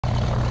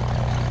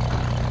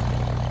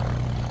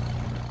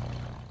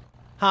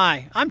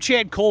Hi, I'm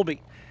Chad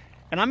Colby,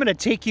 and I'm going to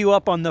take you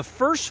up on the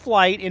first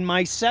flight in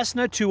my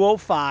Cessna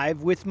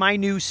 205 with my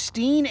new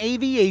Stene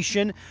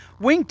Aviation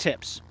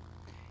wingtips.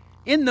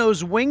 In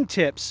those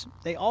wingtips,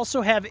 they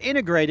also have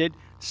integrated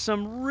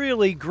some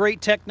really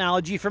great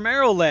technology from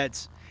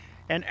AeroLEDs.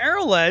 And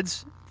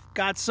AeroLEDs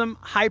got some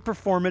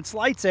high-performance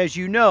lights, as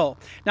you know.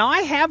 Now,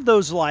 I have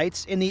those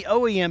lights in the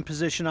OEM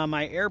position on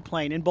my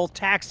airplane in both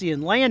taxi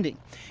and landing.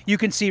 You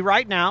can see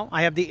right now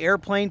I have the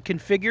airplane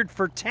configured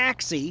for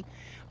taxi,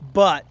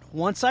 but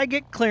once I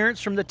get clearance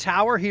from the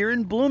tower here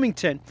in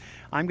Bloomington,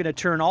 I'm going to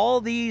turn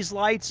all these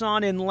lights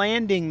on in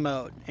landing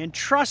mode. And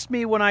trust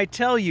me when I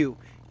tell you,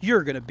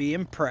 you're going to be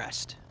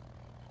impressed.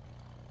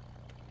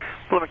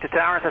 Bloomington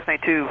Tower, Cessna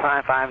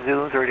 255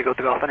 Zulu, ready to go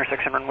to Golf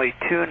intersection, runway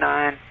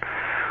 29.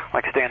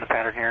 Like to stay in the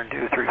pattern here and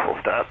do 3 full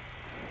stop.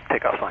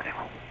 Takeoffs landing.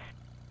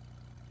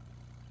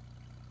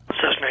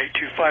 Cessna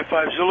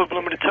 8255 Zulu,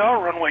 Bloomington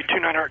Tower, runway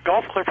 29 at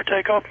Golf, clear for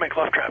takeoff, make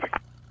left traffic.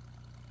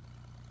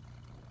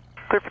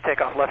 Clear for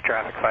takeoff, left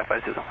traffic,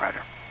 55 Zulu,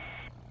 roger.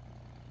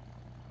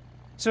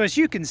 So as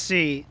you can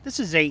see, this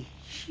is a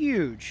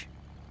huge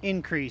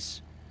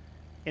increase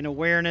in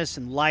awareness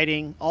and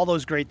lighting, all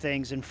those great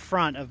things in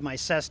front of my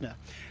Cessna.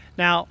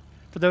 Now,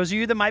 for those of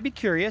you that might be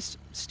curious,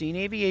 Stene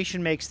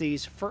Aviation makes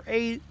these for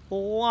a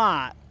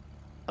lot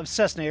of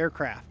Cessna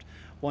aircraft.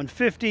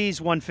 150s,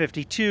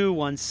 152,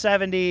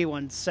 170,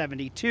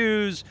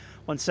 172s,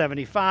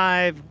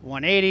 175,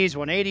 180s,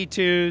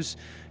 182s,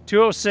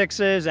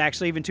 206s,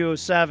 actually even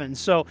 207s.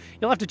 So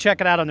you'll have to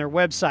check it out on their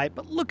website,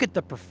 but look at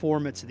the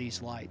performance of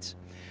these lights.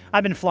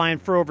 I've been flying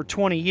for over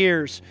 20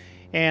 years,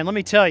 and let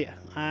me tell you,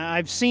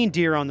 I've seen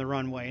deer on the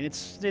runway, and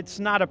it's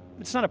not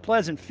a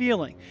pleasant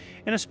feeling.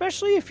 And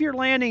especially if you're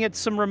landing at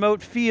some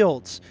remote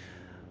fields,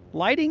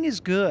 lighting is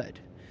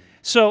good.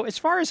 So as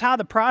far as how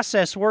the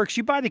process works,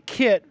 you buy the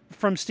kit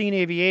from Stene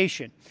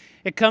Aviation.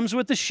 It comes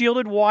with the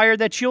shielded wire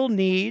that you'll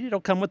need. It'll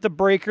come with the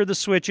breaker, the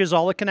switches,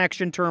 all the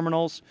connection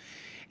terminals.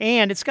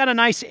 And it's got a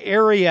nice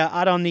area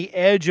out on the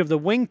edge of the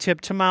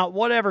wingtip to mount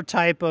whatever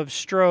type of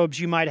strobes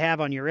you might have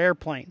on your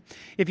airplane.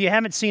 If you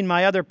haven't seen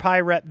my other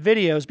PIREP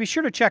videos, be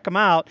sure to check them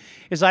out,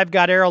 as I've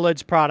got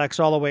AeroLEDs products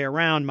all the way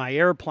around my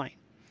airplane.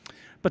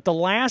 But the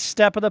last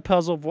step of the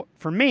puzzle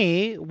for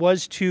me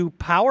was to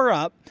power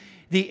up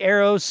the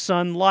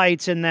AeroSun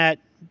lights in that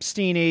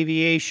Stene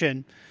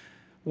Aviation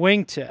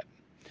wingtip.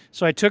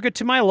 So I took it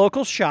to my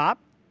local shop.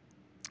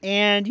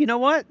 And you know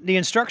what? The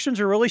instructions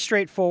are really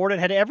straightforward. It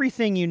had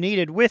everything you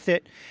needed with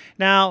it.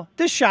 Now,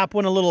 this shop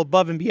went a little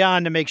above and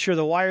beyond to make sure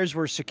the wires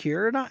were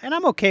secure, and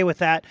I'm okay with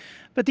that.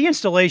 But the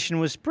installation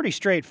was pretty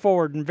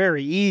straightforward and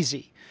very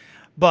easy.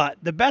 But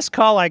the best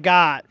call I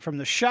got from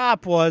the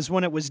shop was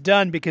when it was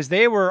done, because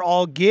they were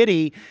all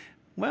giddy.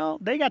 Well,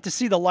 they got to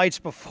see the lights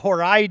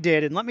before I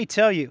did, and let me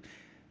tell you,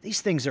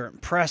 these things are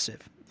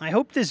impressive. I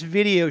hope this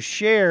video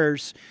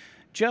shares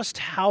just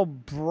how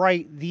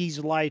bright these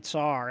lights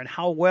are and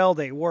how well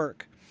they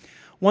work.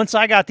 Once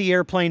I got the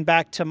airplane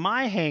back to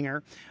my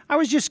hangar, I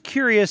was just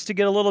curious to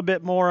get a little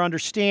bit more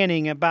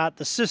understanding about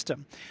the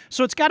system.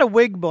 So it's got a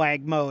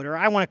wig-wag mode, or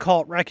I want to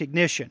call it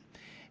recognition.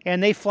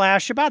 And they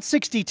flash about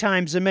 60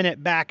 times a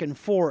minute back and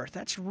forth.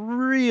 That's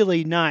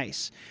really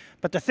nice.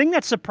 But the thing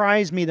that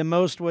surprised me the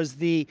most was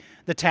the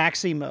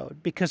taxi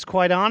mode, because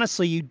quite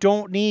honestly, you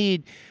don't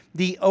need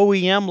the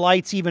OEM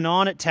lights even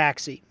on at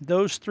taxi.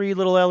 Those 3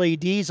 little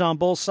LEDs on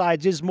both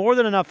sides is more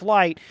than enough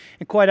light,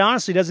 and quite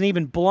honestly doesn't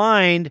even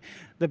blind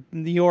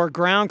your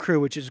ground crew,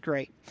 which is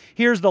great.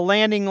 Here's the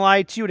landing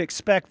lights. You would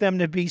expect them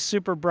to be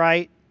super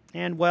bright,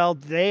 and well,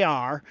 they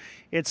are.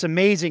 It's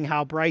amazing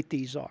how bright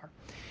these are.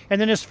 And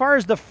then as far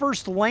as the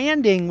first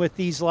landing with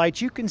these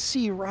lights, you can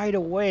see right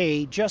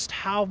away just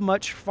how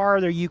much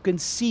farther you can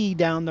see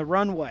down the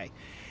runway.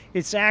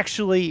 It's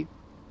actually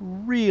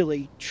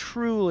really,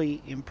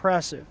 truly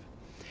impressive.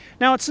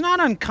 Now, it's not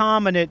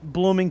uncommon at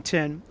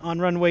Bloomington on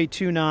runway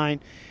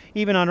 29,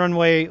 even on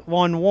runway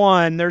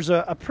 11, there's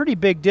a pretty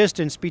big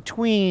distance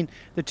between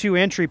the 2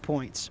 entry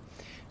points.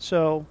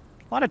 So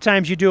a lot of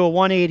times you do a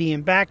 180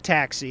 and back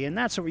taxi, and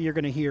that's what you're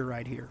going to hear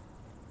right here.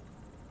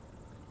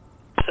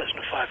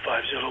 Cessna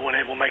 550, when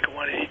able, make a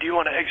 180. Do you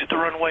want to exit the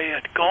runway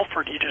at Golf,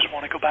 or do you just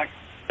want to go back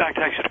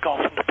taxi to Golf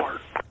and depart?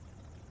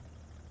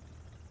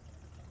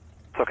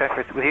 It's okay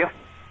with you?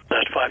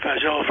 That's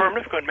 550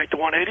 affirmative. Go ahead and make the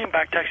 180 and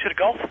back taxi to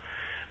Golf.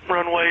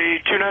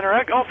 Runway 29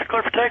 at Golf,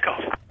 clear for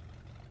takeoff.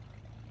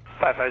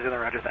 550,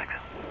 roger, thanks.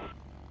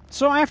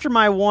 So after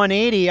my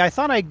 180, I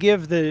thought I'd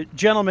give the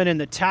gentleman in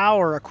the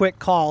tower a quick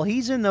call.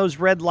 He's in those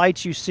red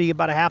lights you see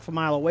about a half a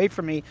mile away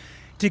from me,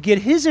 to get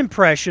his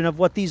impression of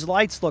what these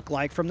lights look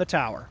like from the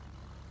tower.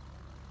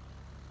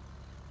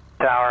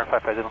 Tower,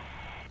 550.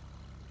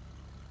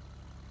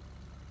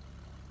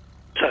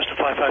 Cessna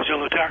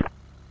 550 tower.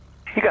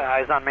 You got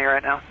eyes on me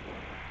right now?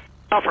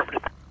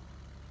 Affirmative.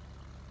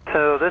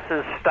 So this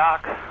is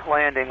stock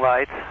landing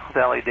lights with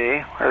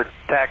LED, or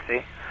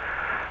taxi.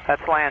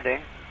 That's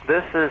landing.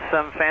 This is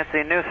some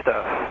fancy new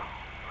stuff.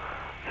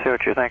 See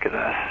what you think of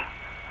this.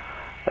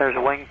 There's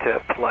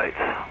wingtip lights.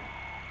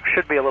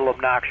 Should be a little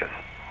obnoxious.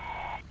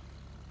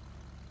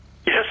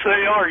 Yes,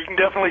 they are. You can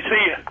definitely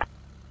see you.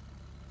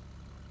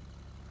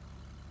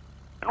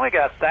 And we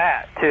got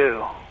that,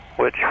 too,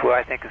 which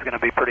I think is going to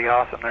be pretty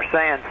awesome. They're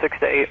saying 6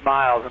 to 8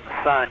 miles in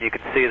the sun, you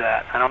can see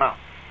that. I don't know.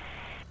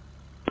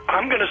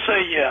 I'm going to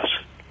say yes.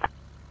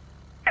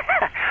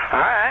 All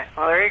right.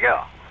 Well, there you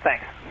go.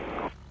 Thanks.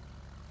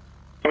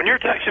 When you're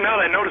taxiing out,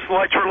 I noticed the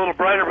lights were a little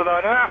brighter, but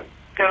I thought,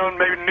 you know,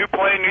 maybe new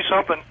plane, new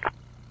something.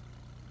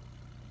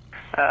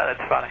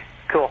 That's funny.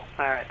 Cool.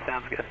 All right.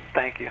 Sounds good.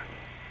 Thank you.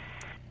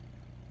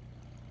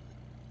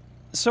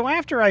 So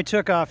after I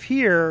took off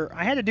here,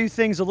 I had to do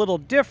things a little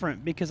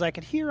different because I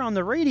could hear on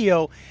the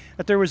radio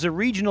that there was a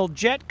regional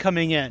jet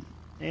coming in.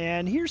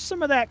 And here's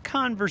some of that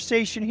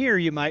conversation here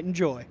you might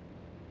enjoy.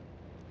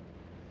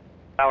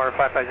 Tower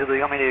 55 Zulu,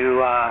 you want me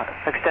to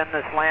extend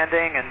this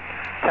landing and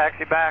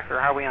taxi back, or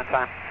how are we on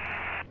time?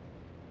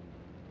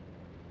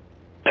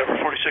 Denver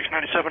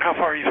 4697, how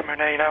far are you from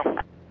your now?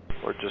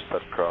 We're just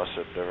across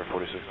at Denver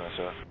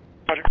 4697.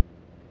 Roger.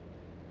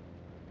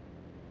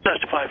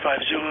 Cessna 55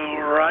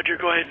 Zulu, Roger.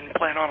 Go ahead and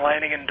plan on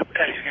landing, and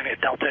Eddie's going to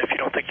get Delta if you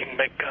don't think you can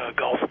make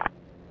Gulf.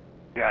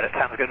 Got it.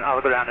 Sounds good.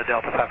 I'll go down to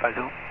Delta 55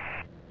 Zulu.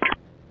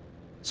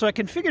 So I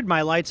configured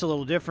my lights a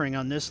little different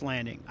on this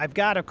landing. I've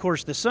got, of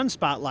course, the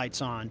sunspot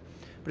lights on,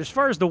 but as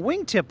far as the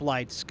wingtip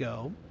lights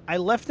go, I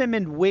left them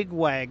in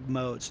wigwag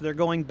mode, so they're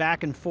going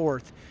back and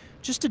forth,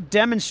 just to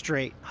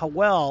demonstrate how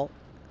well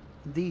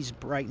these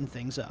brighten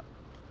things up.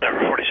 Denver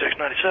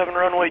 4697,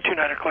 runway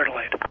 29 clear to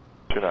land.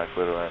 29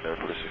 clear to land,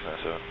 Denver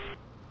 4697.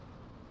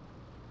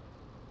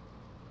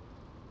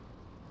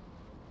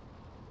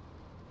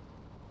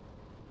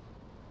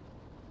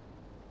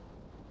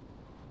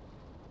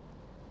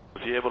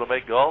 Was he able to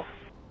make Gulf?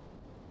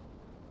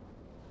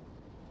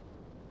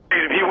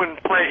 He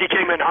wouldn't play. He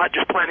came in hot,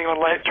 just planning on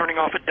turning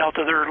off at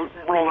Delta. They're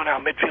rolling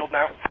out midfield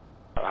now.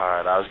 All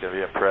right, I was going to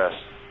be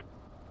impressed.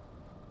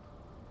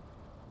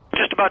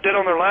 Just about did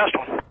on their last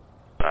one.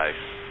 Nice.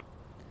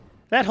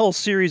 That whole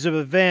series of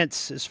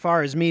events, as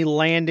far as me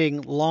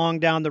landing long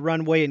down the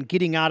runway and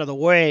getting out of the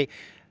way,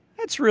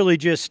 that's really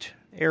just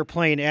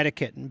airplane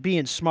etiquette and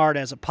being smart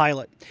as a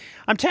pilot.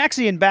 I'm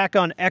taxiing back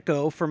on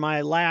Echo for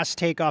my last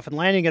takeoff and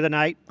landing of the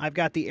night. I've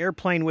got the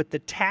airplane with the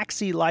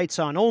taxi lights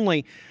on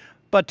only,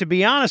 but to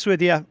be honest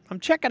with you, I'm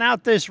checking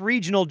out this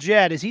regional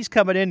jet as he's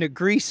coming in to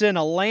grease in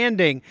a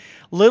landing.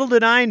 Little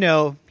did I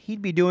know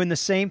he'd be doing the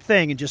same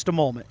thing in just a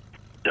moment.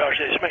 Dodge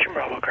Mission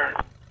Bravo current.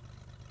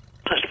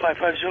 Cessna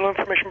 55 Zulu,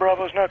 information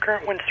Bravo is now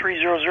current. Wind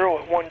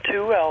 300 at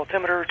 12,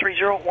 altimeter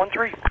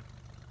 3013.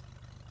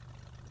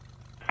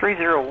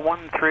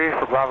 3013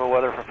 for Bravo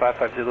weather for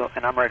 55 Zulu,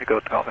 and I'm ready to go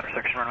at the Gulf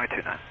intersection, runway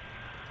 29.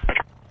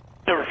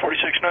 Denver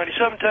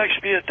 4697,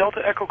 taxi via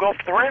Delta Echo Golf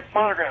to the ramp,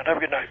 monitor ground. Have a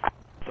good night.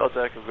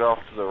 Delta Echo Golf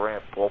to the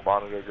ramp, full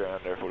monitor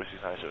ground, Denver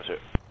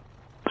 4697.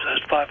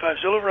 Cessna 55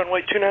 Zulu,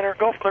 runway 29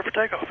 Golf, clear for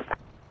takeoff.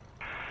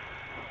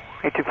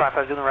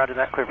 8255 Zulu, roger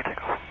that, clear for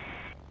takeoff.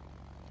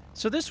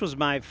 So this was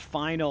my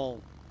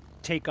final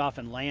takeoff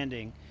and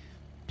landing,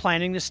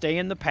 planning to stay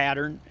in the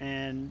pattern,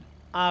 and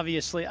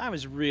obviously I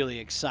was really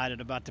excited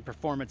about the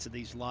performance of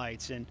these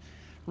lights, and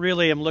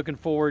really am looking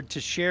forward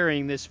to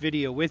sharing this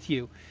video with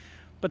you.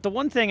 But the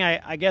one thing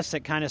I guess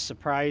that kind of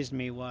surprised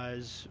me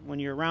was when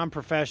you're around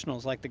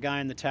professionals like the guy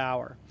in the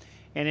tower,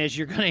 and as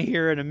you're going to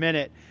hear in a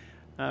minute,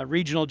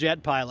 regional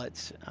jet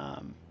pilots,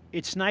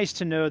 it's nice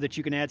to know that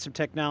you can add some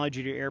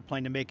technology to your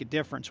airplane to make a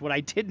difference. What I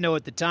did know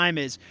at the time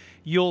is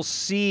you'll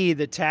see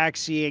the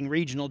taxiing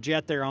regional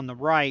jet there on the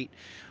right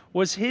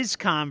was his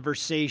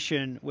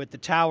conversation with the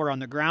tower on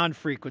the ground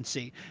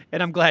frequency,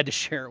 and I'm glad to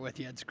share it with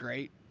you. It's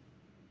great.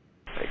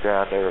 Hey,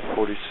 ground there,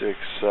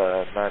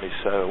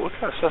 4697. What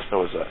kind of Cessna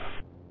was that?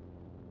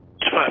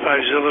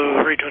 55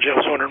 Zulu, regional jet. I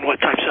was wondering what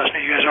type Cessna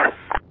you guys are.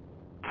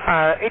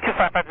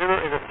 8255 Zulu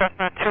is a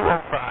Cessna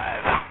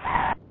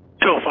 205.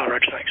 205,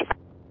 Roger, thanks.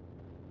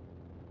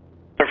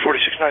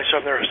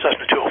 4697, there is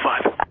Cessna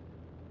 205.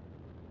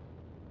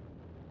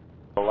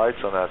 The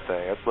lights on that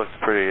thing, it looked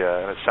pretty,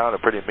 and it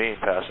sounded pretty mean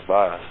passing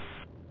by us.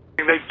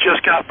 They've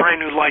just got brand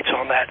new lights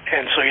on that,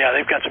 and so yeah,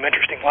 they've got some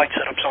interesting light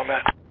setups on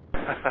that.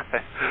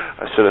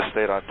 I should have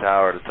stayed on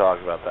tower to talk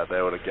about that.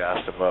 They would have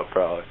gassed him up,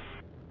 probably.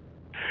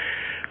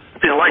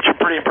 The lights are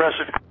pretty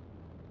impressive.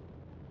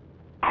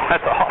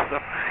 That's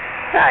awesome.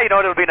 Yeah, you know,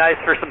 it would be nice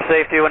for some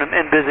safety when I'm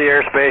in busy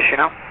airspace, you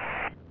know?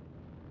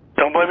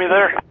 Don't blame me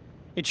there.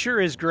 It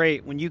sure is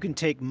great when you can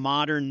take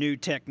modern new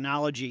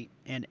technology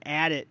and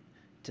add it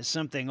to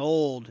something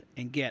old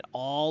and get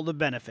all the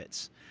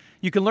benefits.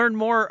 You can learn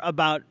more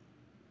about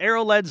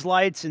AeroLEDs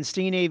lights and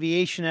Stene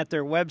Aviation at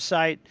their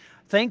website.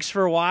 Thanks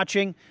for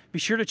watching. Be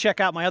sure to check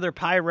out my other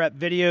PIREP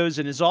videos,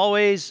 and as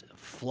always,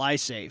 fly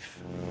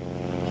safe.